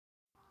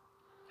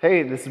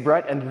Hey, this is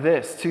Brett, and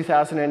this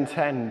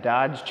 2010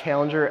 Dodge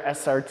Challenger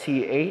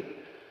SRT8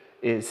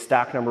 is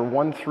stock number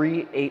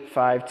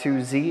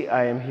 13852Z.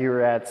 I am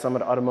here at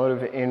Summit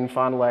Automotive in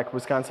Fond du Lac,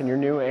 Wisconsin, your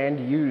new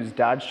and used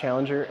Dodge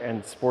Challenger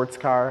and sports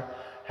car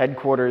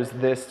headquarters.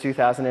 This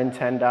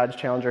 2010 Dodge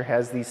Challenger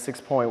has the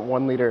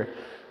 6.1 liter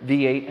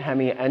V8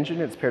 Hemi engine.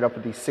 It's paired up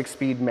with the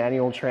 6-speed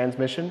manual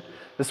transmission.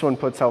 This one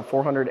puts out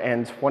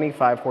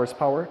 425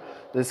 horsepower.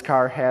 This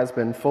car has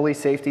been fully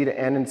safetied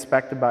and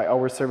inspected by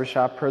our service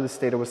shop per the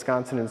state of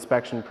Wisconsin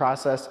inspection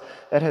process.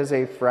 It has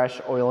a fresh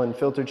oil and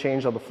filter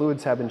change. All the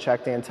fluids have been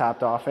checked and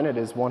topped off, and it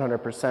is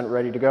 100%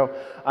 ready to go.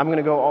 I'm going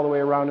to go all the way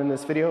around in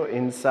this video,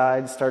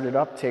 inside, start it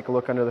up, take a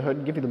look under the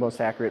hood, give you the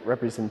most accurate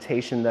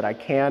representation that I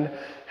can.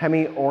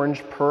 Hemi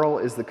Orange Pearl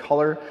is the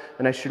color,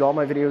 and I shoot all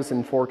my videos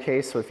in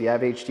 4K, so if you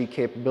have HD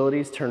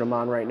capabilities, turn them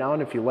on right now.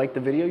 And if you like the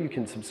video, you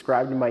can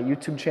subscribe to my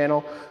YouTube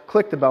channel,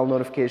 click the bell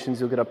notifications,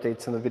 you'll get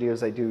updates on the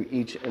videos I do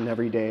each and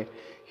every day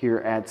here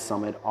at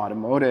Summit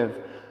Automotive.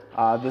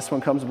 This one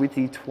comes with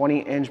the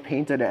 20-inch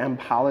painted and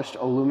polished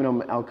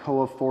aluminum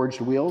Alcoa forged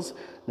wheels.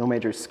 No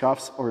major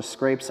scuffs or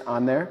scrapes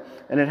on there.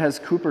 And it has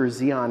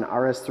CooperZeon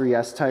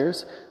RS3S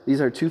tires. These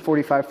are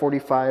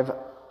 245/45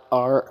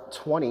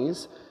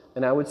 R20s.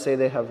 And I would say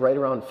they have right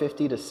around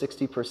 50 to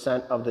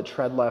 60% of the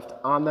tread left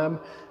on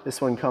them.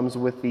 This one comes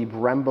with the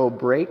Brembo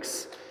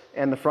brakes.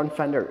 And the front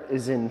fender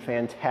is in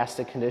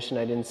fantastic condition.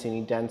 I didn't see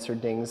any dents or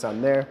dings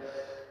on there.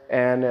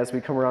 And as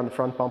we come around the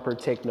front bumper,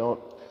 take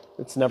note,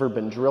 it's never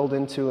been drilled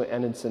into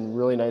and it's in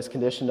really nice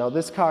condition. Now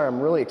this car, I'm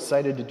really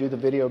excited to do the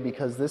video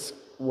because this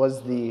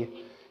was the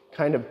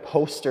kind of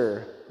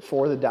poster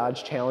for the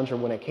Dodge Challenger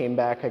when it came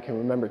back. I can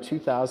remember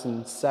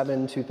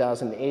 2007,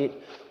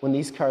 2008, when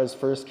these cars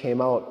first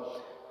came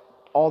out.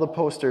 All the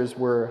posters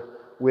were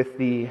with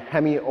the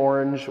Hemi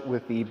orange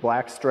with the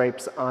black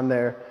stripes on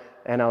there.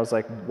 And I was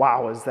like,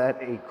 wow, is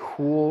that a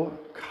cool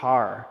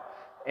car?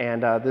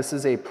 And this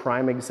is a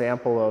prime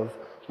example of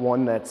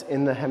one that's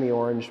in the Hemi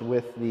orange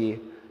with the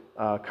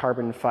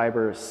carbon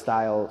fiber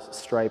style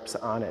stripes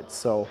on it.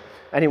 So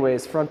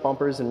anyways, front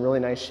bumper's in really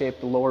nice shape.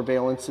 The lower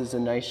valence is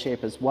in nice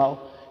shape as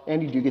well.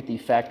 And you do get the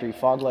factory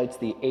fog lights,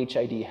 the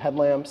HID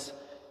headlamps,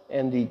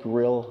 and the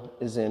grille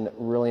is in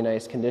really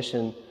nice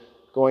condition.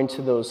 Going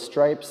to those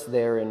stripes,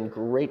 they're in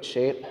great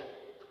shape.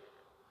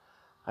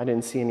 I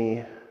didn't see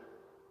any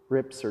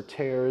rips or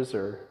tears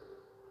or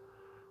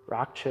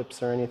rock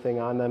chips or anything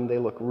on them. They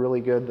look really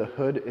good. The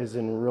hood is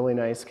in really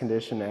nice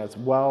condition as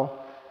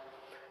well.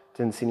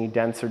 Didn't see any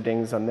dents or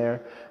dings on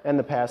there. And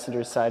the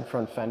passenger side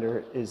front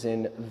fender is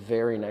in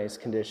very nice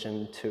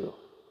condition too.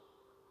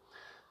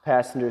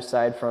 Passenger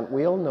side front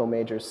wheel, no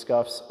major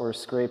scuffs or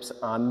scrapes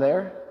on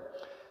there.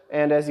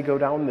 And as you go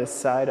down this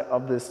side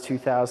of this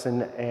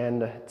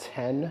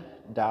 2010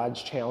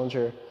 Dodge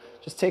Challenger,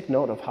 just take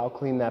note of how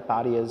clean that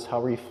body is,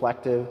 how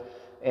reflective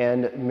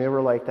and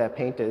mirror-like that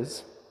paint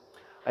is.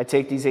 I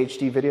take these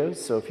HD videos,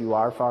 so if you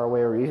are far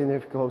away or even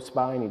if you're close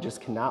by and you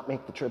just cannot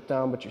make the trip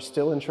down, but you're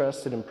still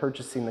interested in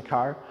purchasing the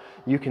car,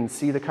 you can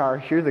see the car,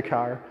 hear the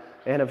car,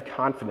 and have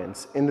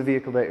confidence in the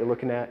vehicle that you're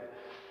looking at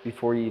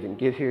before you even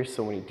get here.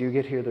 So when you do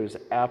get here, there's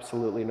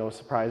absolutely no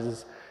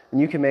surprises.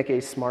 And you can make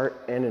a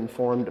smart and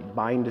informed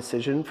buying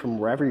decision from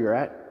wherever you're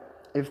at.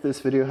 If this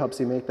video helps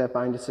you make that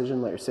buying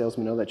decision, let your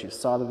salesman know that you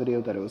saw the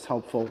video, that it was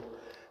helpful,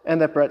 and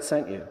that Brett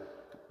sent you.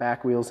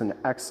 Back wheel's in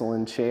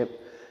excellent shape,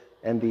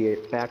 and the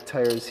back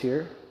tires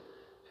here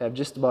have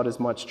just about as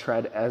much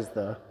tread as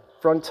the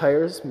front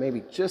tires,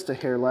 maybe just a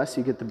hair less.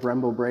 You get the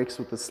Brembo brakes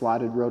with the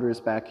slotted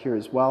rotors back here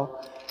as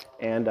well.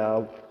 And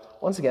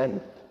once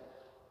again,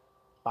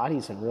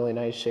 body's in really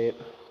nice shape.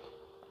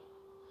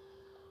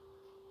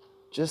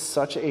 Just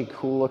such a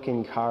cool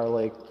looking car.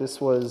 Like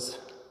this was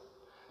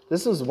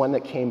one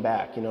that came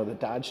back, you know, the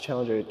Dodge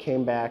Challenger, it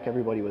came back,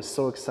 everybody was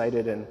so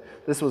excited, and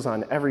this was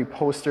on every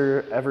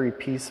poster, every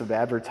piece of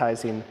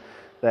advertising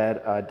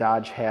that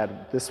Dodge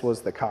had. This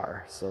was the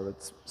car, so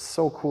it's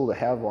so cool to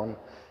have one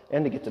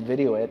and to get to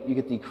video it. You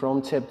get the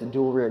chrome tipped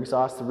dual rear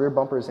exhaust. The rear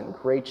bumper is in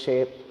great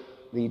shape.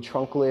 The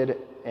trunk lid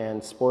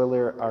and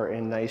spoiler are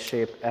in nice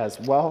shape as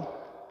well.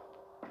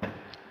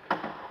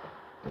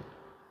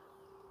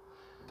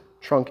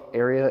 Trunk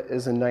area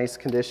is in nice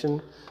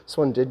condition. This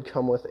one did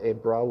come with a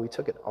bra. We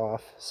took it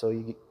off, so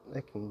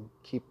I can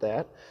keep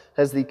that.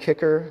 Has the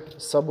kicker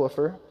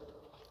subwoofer.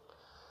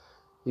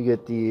 You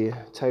get the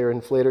tire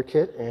inflator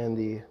kit and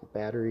the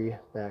battery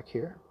back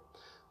here.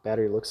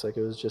 Battery looks like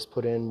it was just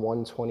put in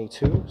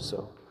 122,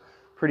 so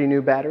pretty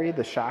new battery.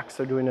 The shocks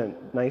are doing a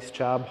nice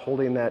job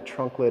holding that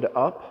trunk lid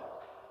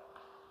up.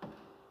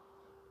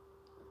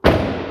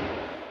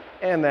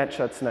 And that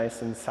shuts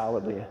nice and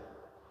solidly.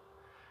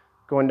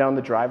 Going down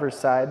the driver's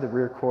side, the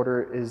rear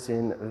quarter is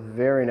in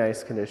very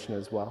nice condition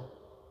as well.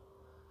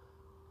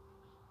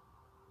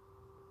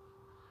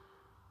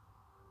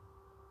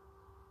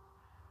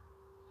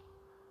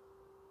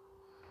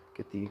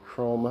 Get the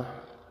chrome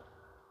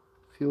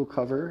fuel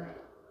cover.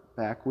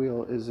 Back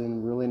wheel is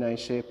in really nice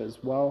shape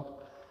as well.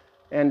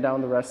 And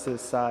down the rest of the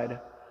side,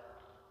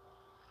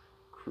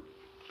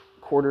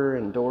 quarter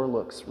and door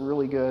looks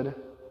really good.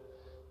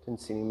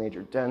 Didn't see any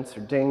major dents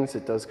or dings.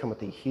 It does come with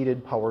the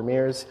heated power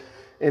mirrors.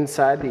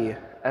 Inside, the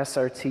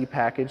SRT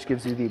package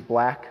gives you the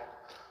black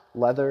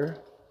leather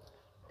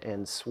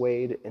and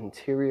suede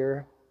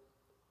interior.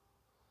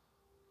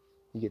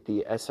 You get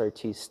the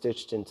SRT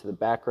stitched into the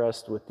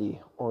backrest with the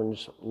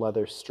orange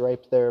leather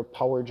stripe there.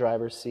 Power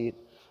driver's seat.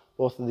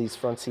 Both of these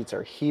front seats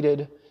are heated.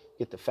 You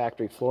get the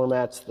factory floor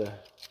mats, the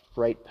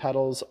bright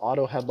pedals,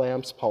 auto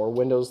headlamps, power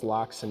windows,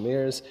 locks, and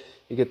mirrors.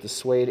 You get the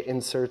suede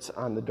inserts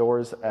on the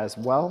doors as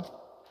well.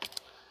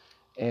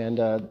 And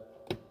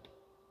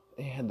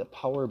they had the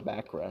power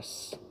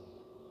backrests.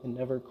 I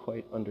never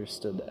quite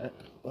understood that,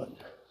 but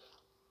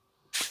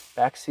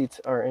back seats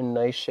are in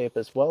nice shape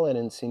as well. I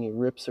didn't see any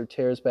rips or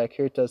tears back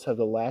here. It does have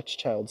the Latch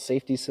child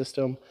safety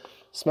system.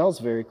 Smells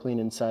very clean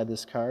inside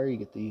this car. You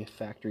get the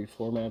factory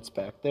floor mats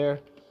back there,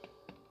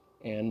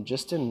 and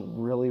just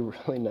in really,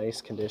 really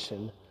nice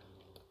condition.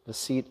 The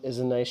seat is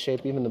in nice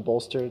shape, even the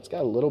bolster. It's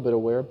got a little bit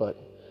of wear,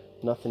 but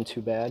nothing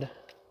too bad.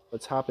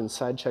 Let's hop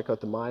inside, check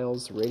out the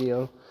miles, the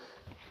radio.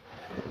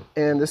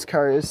 And this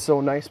car is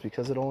so nice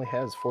because it only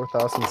has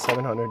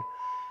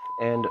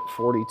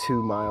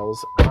 4,742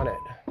 miles on it.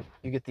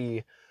 You get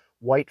the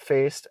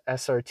white-faced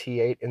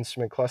SRT8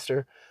 instrument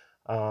cluster,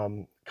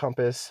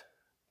 compass,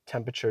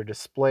 temperature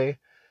display.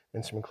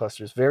 Instrument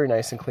cluster is very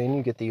nice and clean.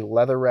 You get the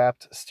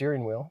leather-wrapped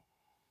steering wheel.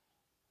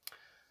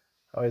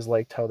 I always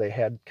liked how they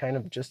had kind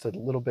of just a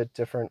little bit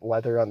different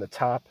leather on the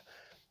top,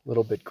 a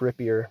little bit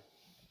grippier.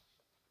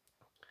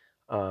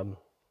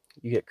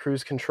 You get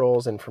cruise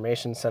controls,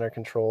 information center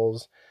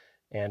controls,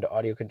 and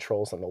audio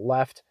controls on the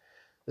left.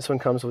 This one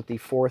comes with the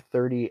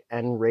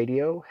 430N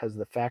radio, has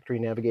the factory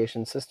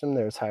navigation system.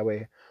 There's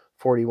Highway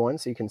 41,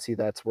 so you can see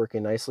that's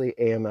working nicely.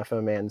 AM,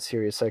 FM, and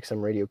Sirius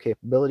XM radio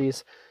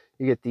capabilities.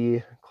 You get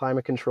the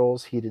climate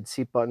controls, heated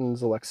seat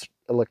buttons,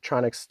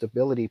 electronic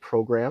stability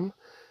program,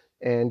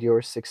 and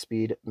your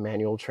 6-speed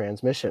manual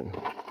transmission.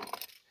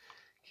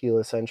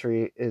 Keyless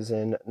entry is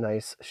in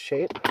nice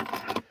shape.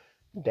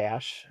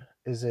 Dash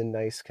is in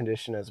nice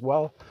condition as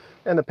well.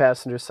 And the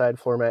passenger side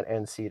floor mat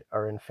and seat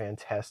are in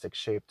fantastic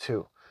shape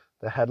too.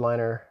 The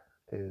headliner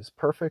is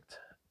perfect,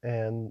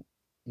 and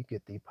you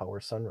get the power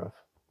sunroof.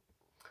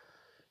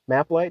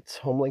 Map lights,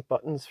 Homelink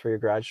buttons for your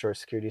garage door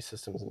security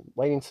systems and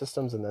lighting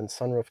systems, and then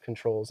sunroof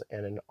controls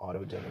and an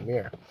auto dimming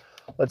mirror.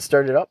 Let's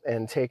start it up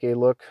and take a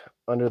look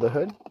under the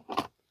hood.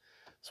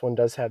 This one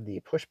does have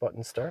the push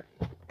button start.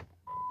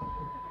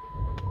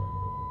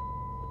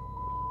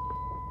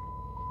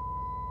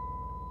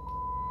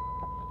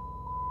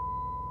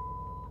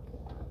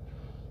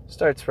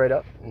 Starts right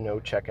up, no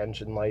check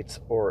engine lights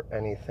or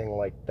anything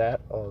like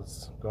that. All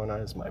that's going on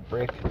is my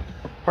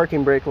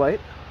parking brake light.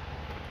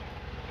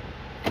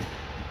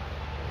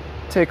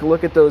 Take a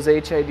look at those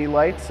HID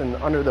lights and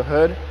under the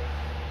hood.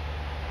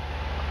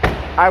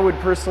 I would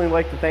personally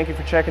like to thank you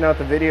for checking out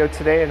the video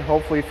today, and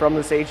hopefully from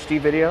this HD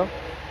video,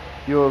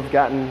 you have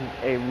gotten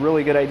a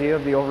really good idea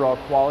of the overall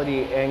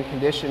quality and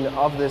condition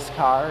of this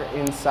car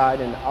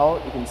inside and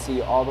out. You can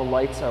see all the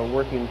lights are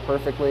working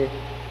perfectly,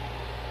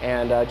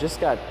 and just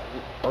got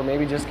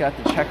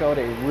to check out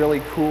a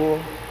really cool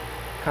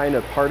kind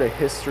of part of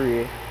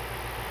history,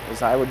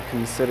 as I would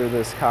consider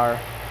this car.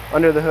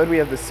 Under the hood, we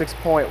have the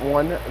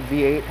 6.1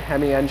 V8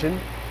 Hemi engine,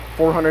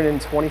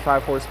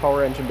 425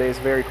 horsepower engine base,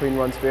 very clean,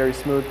 runs very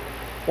smooth.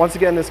 Once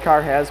again, this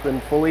car has been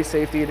fully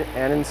safetied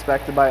and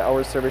inspected by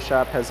our service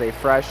shop, has a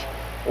fresh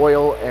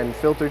oil and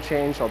filter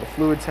change. All the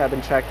fluids have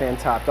been checked and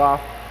topped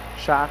off.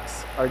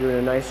 Shocks are doing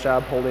a nice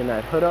job holding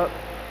that hood up.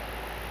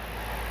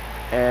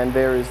 And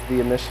there is the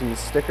emissions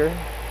sticker.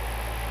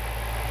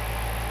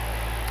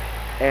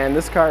 And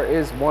this car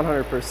is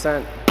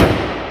 100%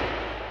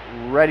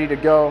 ready to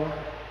go.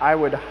 I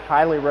would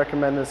highly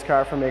recommend this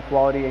car from a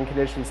quality and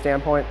condition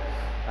standpoint.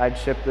 I'd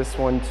ship this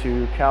one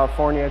to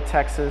California,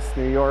 Texas,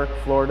 New York,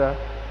 Florida,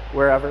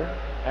 wherever.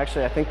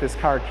 Actually, I think this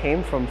car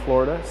came from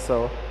Florida,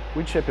 so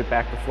we'd ship it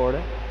back to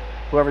Florida.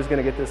 Whoever's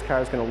gonna get this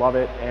car is gonna love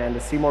it. And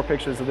to see more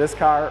pictures of this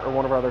car or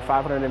one of our other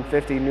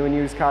 550 new and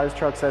used cars,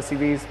 trucks,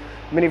 SUVs,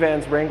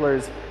 minivans,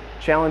 Wranglers,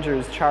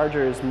 Challengers,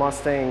 Chargers,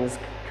 Mustangs,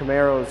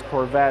 Camaros,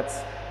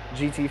 Corvettes,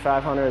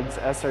 GT500s,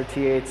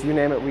 SRT8s, you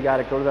name it, we got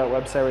it. Go to that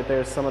website right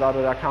there,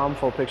 summitauto.com.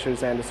 Full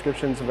pictures and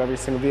descriptions of every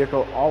single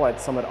vehicle, all at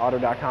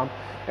summitauto.com.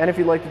 And if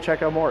you'd like to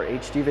check out more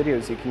HD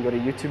videos, you can go to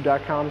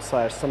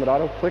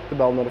youtube.com/summitauto. Click the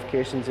bell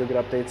notifications. You'll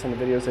get updates on the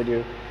videos I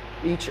do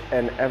each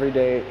and every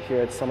day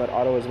here at Summit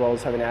Auto, as well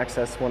as having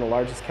access to one of the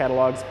largest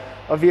catalogs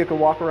of vehicle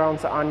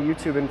walkarounds on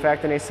YouTube. In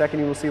fact, in a second,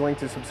 you will see a link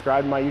to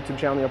subscribe to my YouTube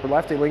channel in the upper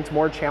left, a link to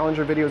more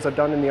Challenger videos I've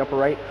done in the upper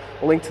right,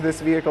 a link to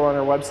this vehicle on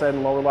our website in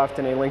the lower left,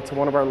 and a link to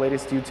one of our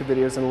latest YouTube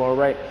videos in the lower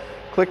right.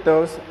 Click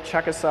those,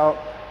 check us out.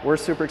 We're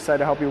super excited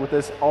to help you with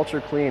this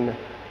ultra clean,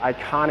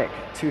 iconic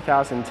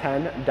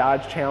 2010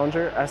 Dodge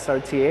Challenger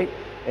SRT8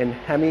 in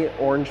Hemi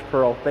Orange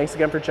Pearl. Thanks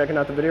again for checking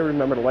out the video.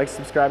 Remember to like,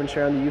 subscribe, and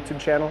share on the YouTube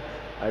channel.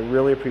 I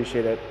really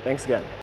appreciate it. Thanks again.